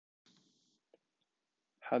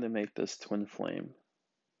how to make this twin flame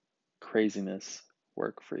craziness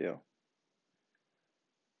work for you.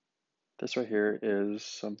 This right here is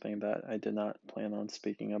something that I did not plan on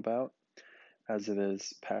speaking about, as it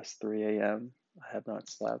is past 3 a.m. I have not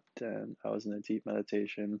slept and I was in a deep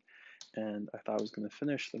meditation, and I thought I was going to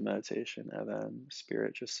finish the meditation, and then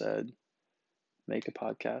Spirit just said, make a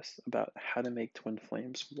podcast about how to make twin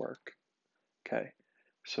flames work. Okay,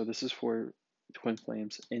 so this is for twin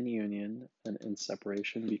flames in union and in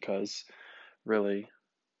separation, because really,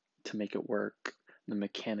 to make it work, the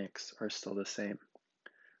mechanics are still the same.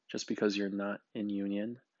 Just because you're not in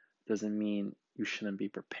union doesn't mean you shouldn't be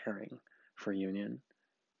preparing for union.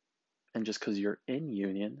 And just because you're in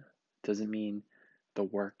union doesn't mean the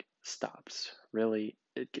work stops. Really,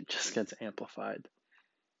 it just gets amplified.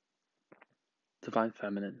 Divine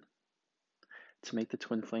Feminine. To make the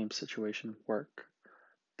twin flame situation work,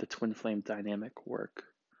 the twin flame dynamic work,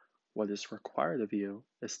 what is required of you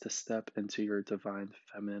is to step into your divine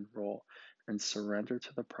feminine role and surrender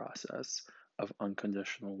to the process of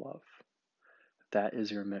unconditional love. That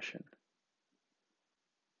is your mission.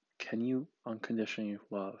 Can you unconditionally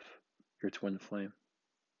love your twin flame?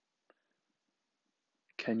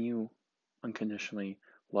 Can you unconditionally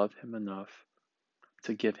love him enough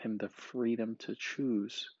to give him the freedom to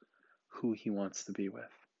choose who he wants to be with?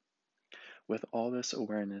 With all this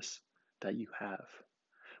awareness that you have,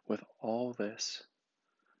 with all this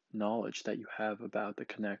knowledge that you have about the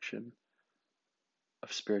connection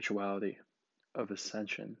of spirituality, of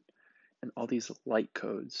ascension, and all these light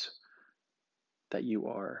codes that you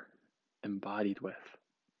are embodied with,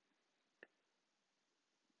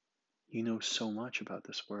 you know so much about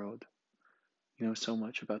this world. You know so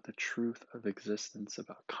much about the truth of existence,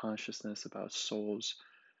 about consciousness, about souls,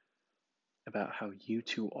 about how you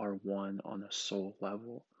two are one on a soul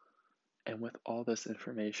level. And with all this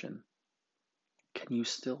information, can you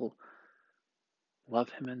still love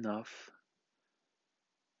him enough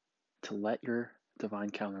to let your divine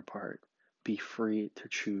counterpart be free to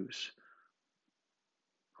choose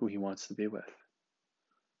who he wants to be with,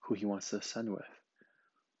 who he wants to ascend with,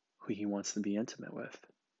 who he wants to be intimate with?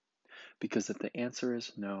 Because if the answer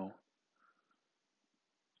is no,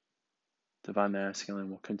 Divine Masculine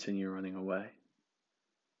will continue running away,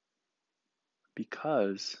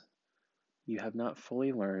 because you have not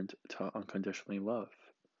fully learned to unconditionally love.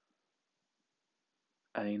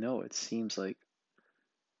 And I know it seems like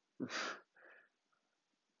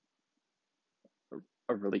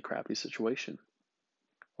a really crappy situation.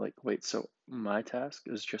 Like, wait, so my task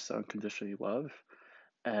is just to unconditionally love,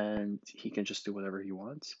 and he can just do whatever he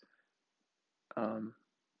wants?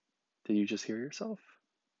 Did you just hear yourself?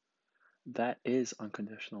 That is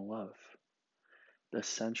unconditional love. The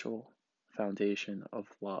essential foundation of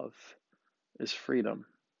love is freedom.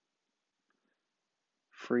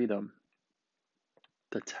 Freedom.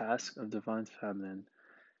 The task of Divine Feminine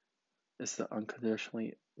is to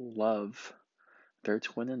unconditionally love their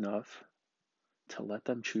twin enough to let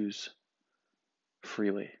them choose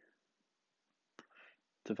freely.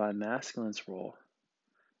 Divine Masculine's role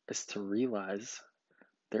is to realize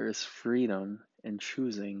there is freedom in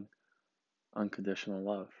choosing unconditional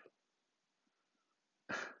love.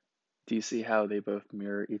 Do you see how they both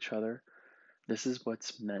mirror each other? This is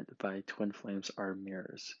what's meant by twin flames are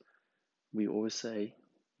mirrors. We always say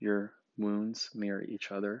your wounds mirror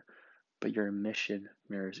each other, but your mission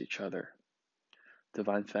mirrors each other.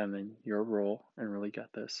 Divine Feminine, your role, and really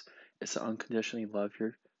get this, is to unconditionally love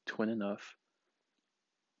your twin enough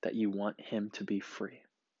that you want him to be free.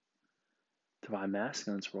 Divine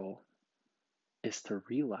Masculine's role is to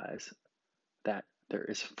realize that there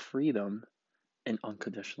is freedom in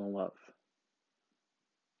unconditional love.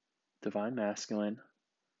 Divine Masculine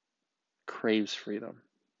craves freedom.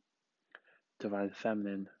 Divine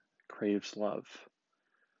Feminine craves love.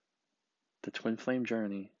 The twin flame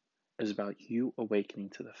journey is about you awakening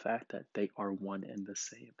to the fact that they are one and the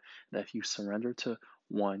same. That if you surrender to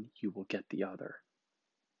one, you will get the other.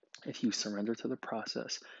 If you surrender to the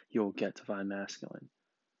process, you will get Divine Masculine.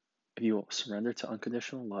 If you will surrender to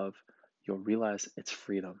unconditional love, you'll realize it's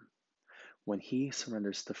freedom. When he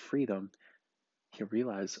surrenders to freedom, he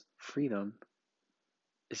realizes freedom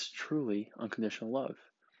is truly unconditional love.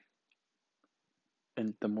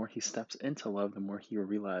 And the more he steps into love, the more he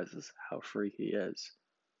realizes how free he is.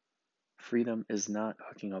 Freedom is not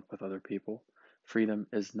hooking up with other people. Freedom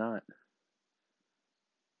is not,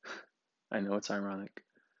 I know it's ironic,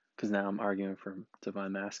 because now I'm arguing from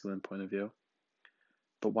Divine Masculine point of view,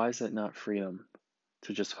 but why is it not freedom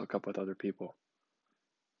to just hook up with other people?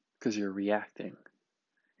 Because you're reacting.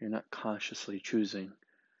 You're not consciously choosing.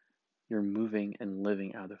 you're moving and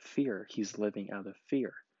living out of fear. He's living out of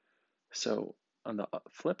fear. So on the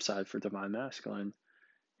flip side for divine masculine,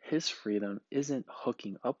 his freedom isn't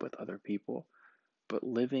hooking up with other people, but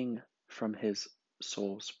living from his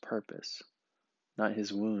soul's purpose, not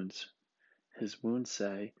his wounds. His wounds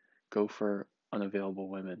say, go for unavailable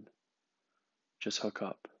women. Just hook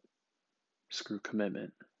up. Screw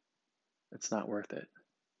commitment. It's not worth it.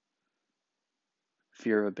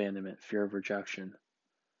 Fear of abandonment, fear of rejection.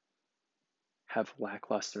 Have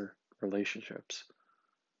lackluster relationships.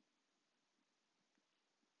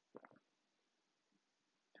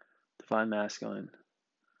 Divine masculine,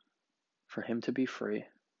 for him to be free,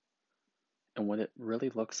 and what it really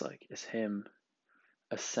looks like is him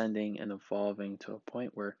ascending and evolving to a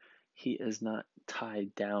point where he is not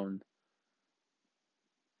tied down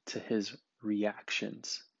to his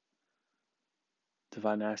reactions.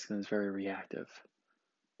 Divine masculine is very reactive.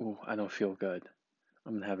 Ooh, I don't feel good.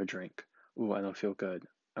 I'm going to have a drink. Ooh, I don't feel good.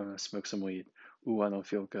 I'm going to smoke some weed. Ooh, I don't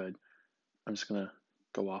feel good. I'm just going to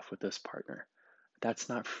go off with this partner. That's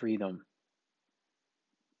not freedom.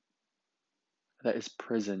 That is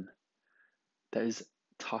prison. That is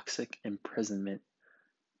toxic imprisonment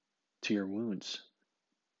to your wounds.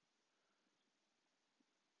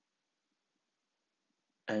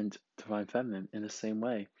 And divine feminine in the same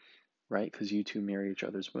way, right? Because you two mirror each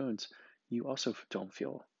other's wounds, you also don't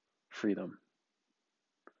feel freedom.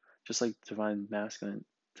 Just like divine masculine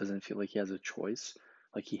doesn't feel like he has a choice,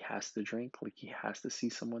 like he has to drink, like he has to see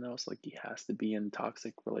someone else, like he has to be in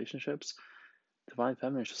toxic relationships. Divine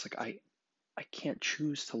feminine is just like, I can't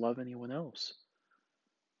choose to love anyone else.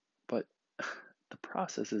 But the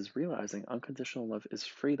process is realizing unconditional love is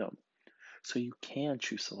freedom. So you can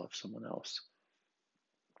choose to love someone else.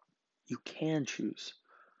 You can choose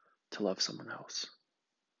to love someone else.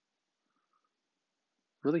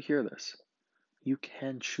 Really hear this. You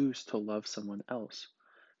can choose to love someone else.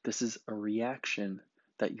 This is a reaction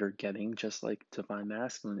that you're getting, just like divine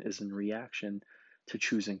masculine is in reaction to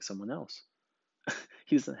choosing someone else.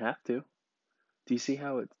 He doesn't have to. Do you see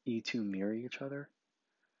how you two mirror each other?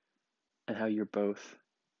 And how you're both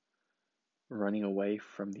running away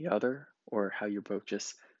from the other, or how you're both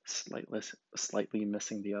just slightly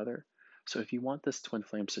missing the other? So if you want this twin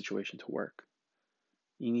flame situation to work,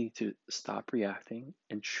 you need to stop reacting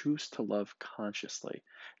and choose to love consciously,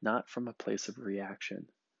 not from a place of reaction,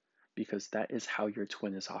 because that is how your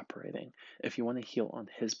twin is operating. If you want to heal on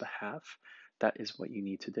his behalf, that is what you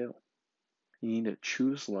need to do. You need to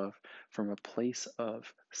choose love from a place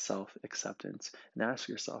of self-acceptance and ask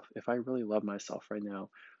yourself, if I really love myself right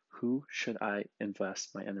now, who should I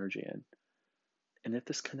invest my energy in? And if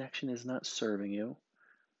this connection is not serving you,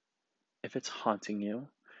 if it's haunting you,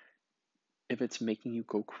 if it's making you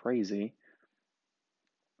go crazy,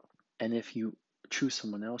 and if you choose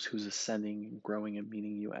someone else who's ascending and growing and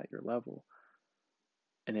meeting you at your level,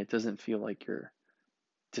 and it doesn't feel like you're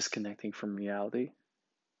disconnecting from reality,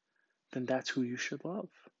 then that's who you should love.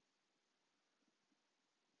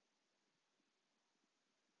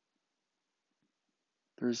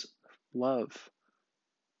 There's love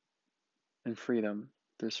and freedom.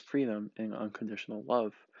 There's freedom in unconditional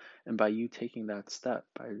love. And by you taking that step,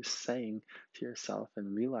 by saying to yourself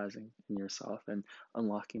and realizing in yourself and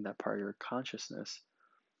unlocking that part of your consciousness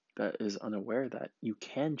that is unaware that you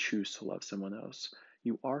can choose to love someone else,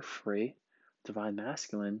 you are free. Divine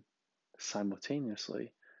masculine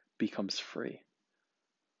simultaneously becomes free.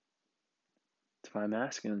 Divine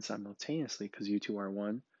masculine simultaneously, because you two are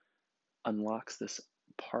one, unlocks this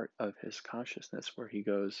part of his consciousness where he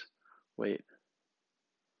goes, wait,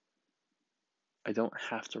 I don't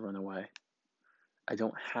have to run away. I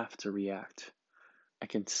don't have to react. I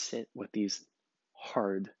can sit with these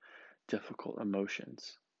hard, difficult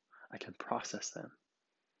emotions. I can process them.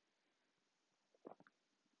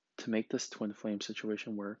 To make this twin flame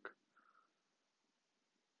situation work,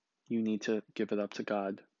 you need to give it up to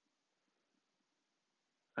God.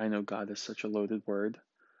 I know God is such a loaded word,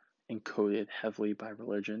 encoded heavily by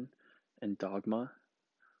religion and dogma,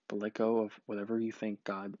 but let go of whatever you think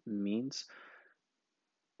God means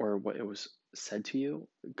or what it was said to you.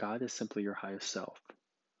 God is simply your highest self.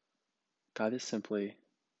 God is simply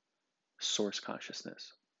source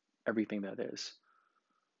consciousness, everything that is.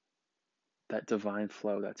 That divine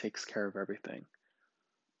flow that takes care of everything.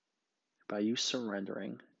 By you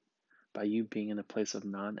surrendering, by you being in a place of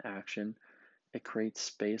non-action, it creates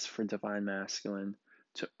space for divine masculine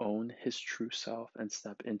to own his true self and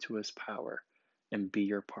step into his power and be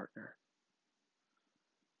your partner.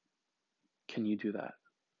 Can you do that?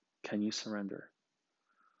 Can you surrender?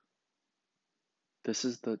 This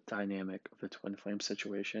is the dynamic of the twin flame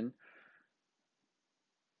situation.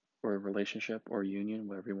 or a relationship or union,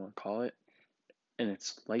 whatever you want to call it. And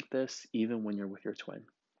it's like this even when you're with your twin.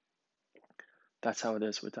 That's how it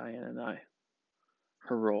is with Diane and I.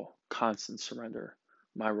 Her role, constant surrender.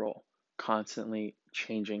 My role, constantly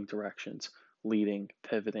changing directions, leading,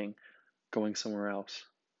 pivoting, going somewhere else.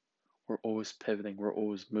 We're always pivoting, we're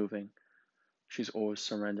always moving. She's always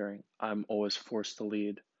surrendering. I'm always forced to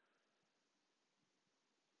lead.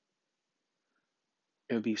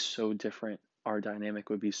 It would be so different. Our dynamic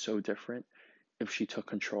would be so different if she took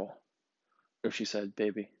control. If she said,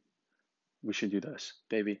 baby, we should do this.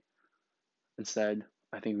 Baby, instead,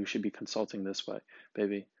 I think we should be consulting this way.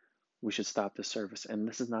 Baby, we should stop this service. And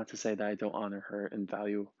this is not to say that I don't honor her and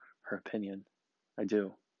value her opinion. I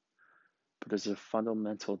do. But there's a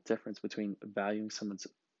fundamental difference between valuing someone's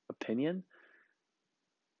opinion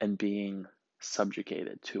and being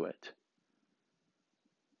subjugated to it.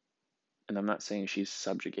 And I'm not saying she's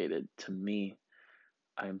subjugated to me.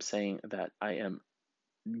 I am saying that I am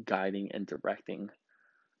guiding and directing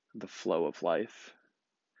the flow of life,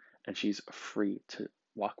 and she's free to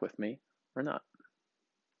walk with me or not.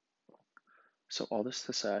 So all this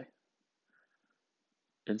to say,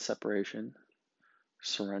 in separation,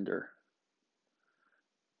 surrender.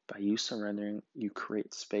 By you surrendering, you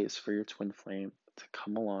create space for your twin flame to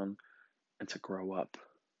come along and to grow up.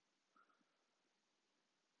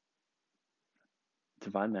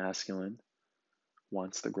 Divine Masculine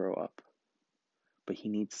wants to grow up, but he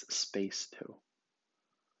needs space too.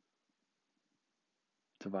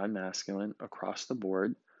 Divine Masculine, across the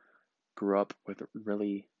board, grew up with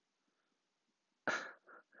really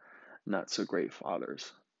not so great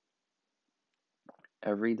fathers.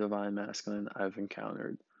 Every Divine Masculine I've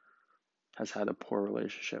encountered has had a poor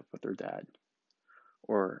relationship with their dad,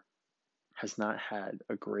 or has not had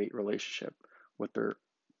a great relationship with their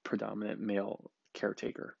predominant male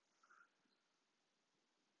caretaker.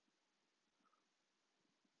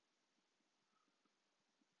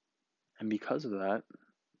 And because of that,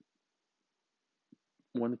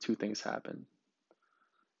 one of two things happen.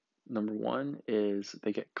 Number one is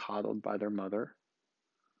they get coddled by their mother,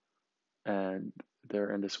 and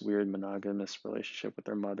they're in this weird monogamous relationship with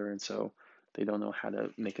their mother, and so they don't know how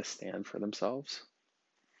to make a stand for themselves.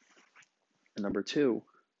 And number two,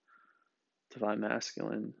 Divine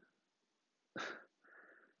Masculine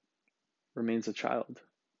remains a child,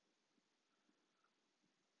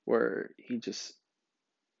 where he just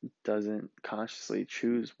doesn't consciously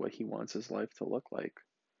choose what he wants his life to look like.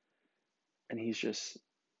 And he's just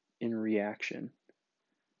in reaction,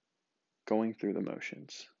 going through the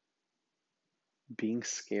motions, being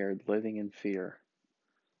scared, living in fear,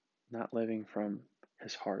 not living from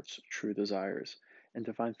his heart's true desires. And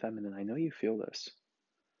Divine Feminine, I know you feel this.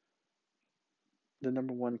 The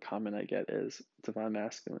number one comment I get is Divine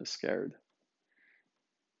Masculine is scared.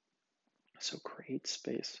 So create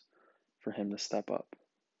space for him to step up.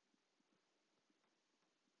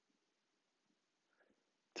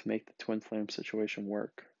 To make the twin flame situation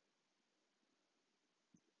work,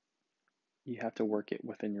 you have to work it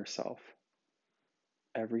within yourself.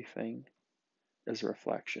 Everything is a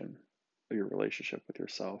reflection of your relationship with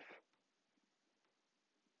yourself.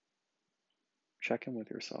 Check in with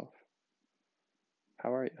yourself.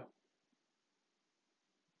 How are you?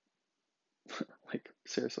 Like,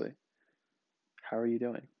 seriously, how are you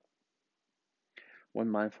doing? One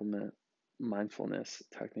mindfulness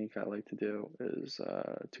technique I like to do is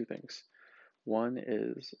two things. One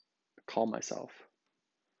is call myself.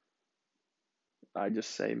 I just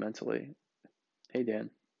say mentally, hey Dan,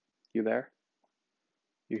 you there?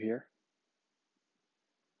 You here?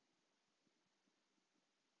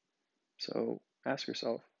 So ask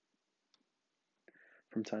yourself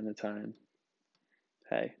from time to time,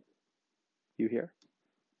 hey, you here?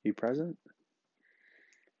 You present?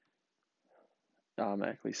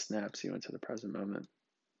 Automatically snaps you into the present moment.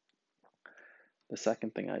 The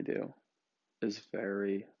second thing I do is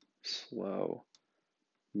very slow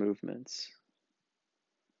movements.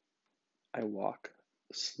 I walk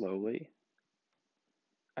slowly.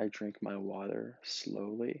 I drink my water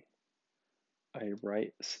slowly. I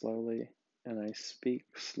write slowly, and I speak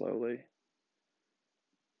slowly.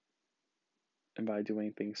 And by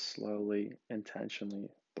doing things slowly, intentionally,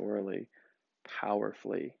 thoroughly,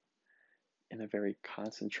 powerfully, in a very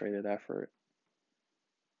concentrated effort,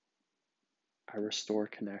 I restore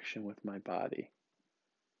connection with my body.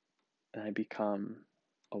 And I become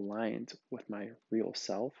aligned with my real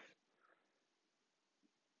self,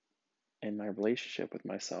 and my relationship with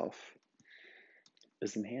myself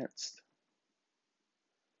is enhanced.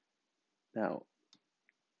 Now,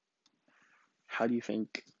 how do you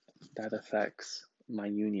think that affects my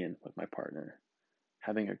union with my partner?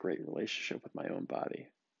 having a great relationship with my own body,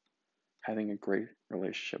 having a great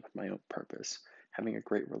relationship with my own purpose, having a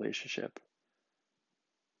great relationship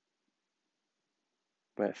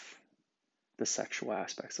with the sexual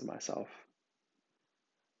aspects of myself.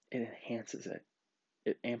 It enhances it,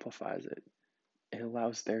 it amplifies it, it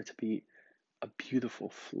allows there to be a beautiful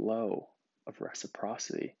flow of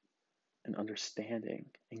reciprocity and understanding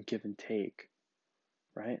and give and take,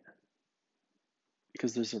 right?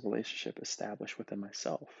 Because there's a relationship established within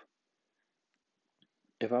myself.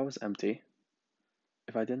 If I was empty,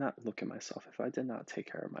 if I did not look at myself, if I did not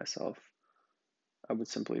take care of myself, I would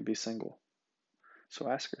simply be single. So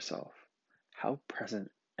ask yourself, how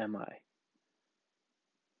present am I?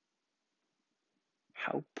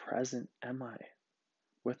 How present am I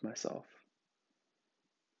with myself?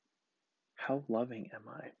 How loving am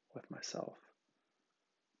I with myself?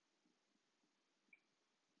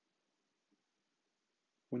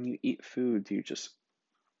 When you eat food, do you just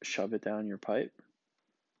shove it down your pipe?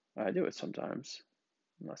 I do it sometimes.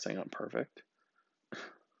 I'm not saying I'm perfect.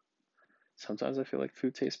 Sometimes I feel like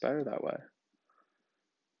food tastes better that way.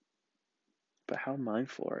 But how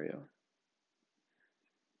mindful are you?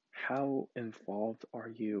 How involved are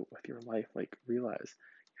you with your life? Like, realize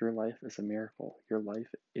your life is a miracle. Your life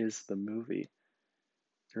is the movie.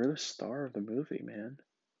 You're the star of the movie, man.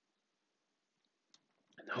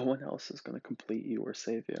 No one else is going to complete you or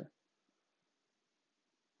save you.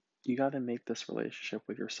 You got to make this relationship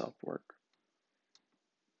with yourself work.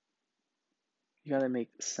 You got to make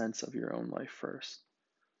sense of your own life first.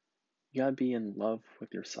 You got to be in love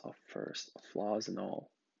with yourself first, flaws and all.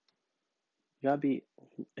 You got to be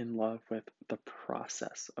in love with the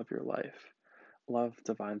process of your life. Love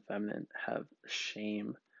Divine Feminine have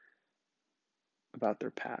shame about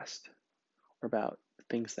their past or about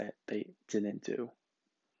things that they didn't do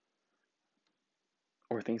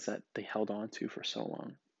or things that they held on to for so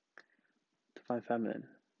long. Divine Feminine,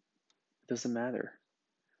 it doesn't matter.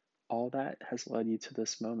 All that has led you to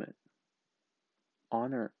this moment.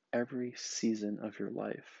 Honor every season of your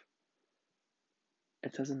life.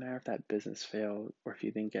 It doesn't matter if that business failed or if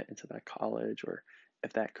you didn't get into that college or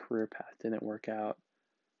if that career path didn't work out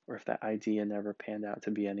or if that idea never panned out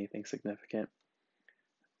to be anything significant.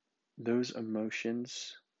 Those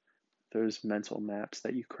emotions, those mental maps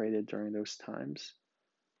that you created during those times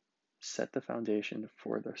set the foundation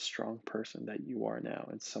for the strong person that you are now,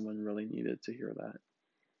 and someone really needed to hear that.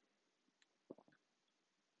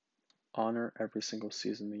 Honor every single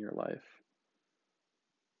season in your life.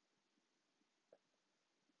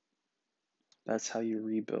 That's how you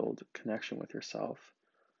rebuild connection with yourself,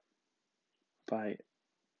 by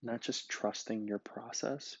not just trusting your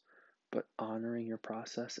process, but honoring your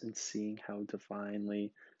process and seeing how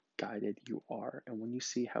divinely guided you are. And when you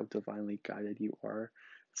see how divinely guided you are,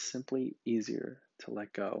 it's simply easier to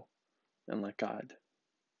let go and let God.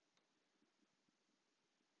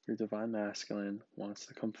 Your divine masculine wants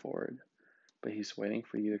to come forward, but he's waiting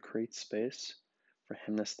for you to create space for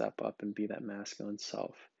him to step up and be that masculine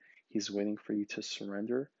self. He's waiting for you to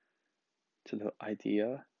surrender to the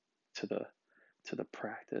idea, to the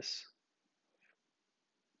practice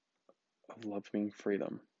of love being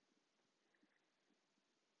freedom,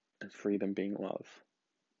 and freedom being love.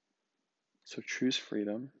 So choose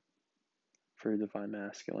freedom for your divine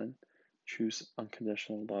masculine. Choose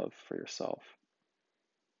unconditional love for yourself.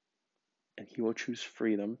 And he will choose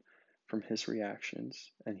freedom from his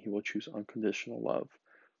reactions, and he will choose unconditional love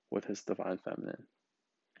with his divine feminine.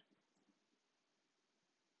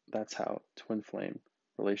 That's how twin flame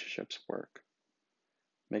relationships work.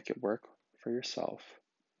 Make it work for yourself,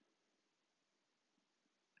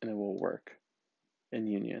 and it will work in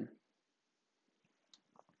union.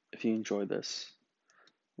 If you enjoyed this,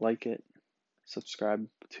 like it, subscribe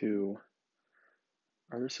to,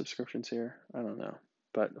 are there subscriptions here? I don't know.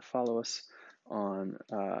 But follow us on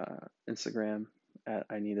Instagram at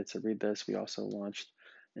I Needed to Read This. We also launched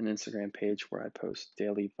an Instagram page where I post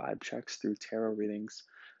daily vibe checks through tarot readings.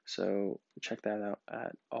 So check that out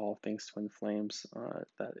at All Things Twin Flames.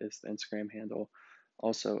 That is the Instagram handle.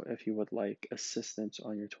 Also, if you would like assistance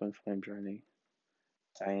on your twin flame journey,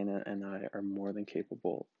 Diana and I are more than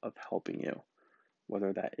capable of helping you,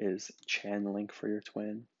 whether that is channeling for your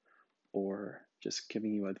twin, or just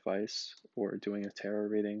giving you advice, or doing a tarot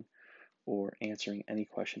reading, or answering any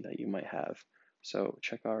question that you might have. So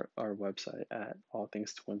check out our website at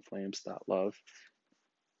allthingstwinflames.love.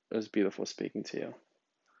 It was beautiful speaking to you.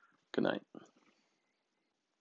 Good night.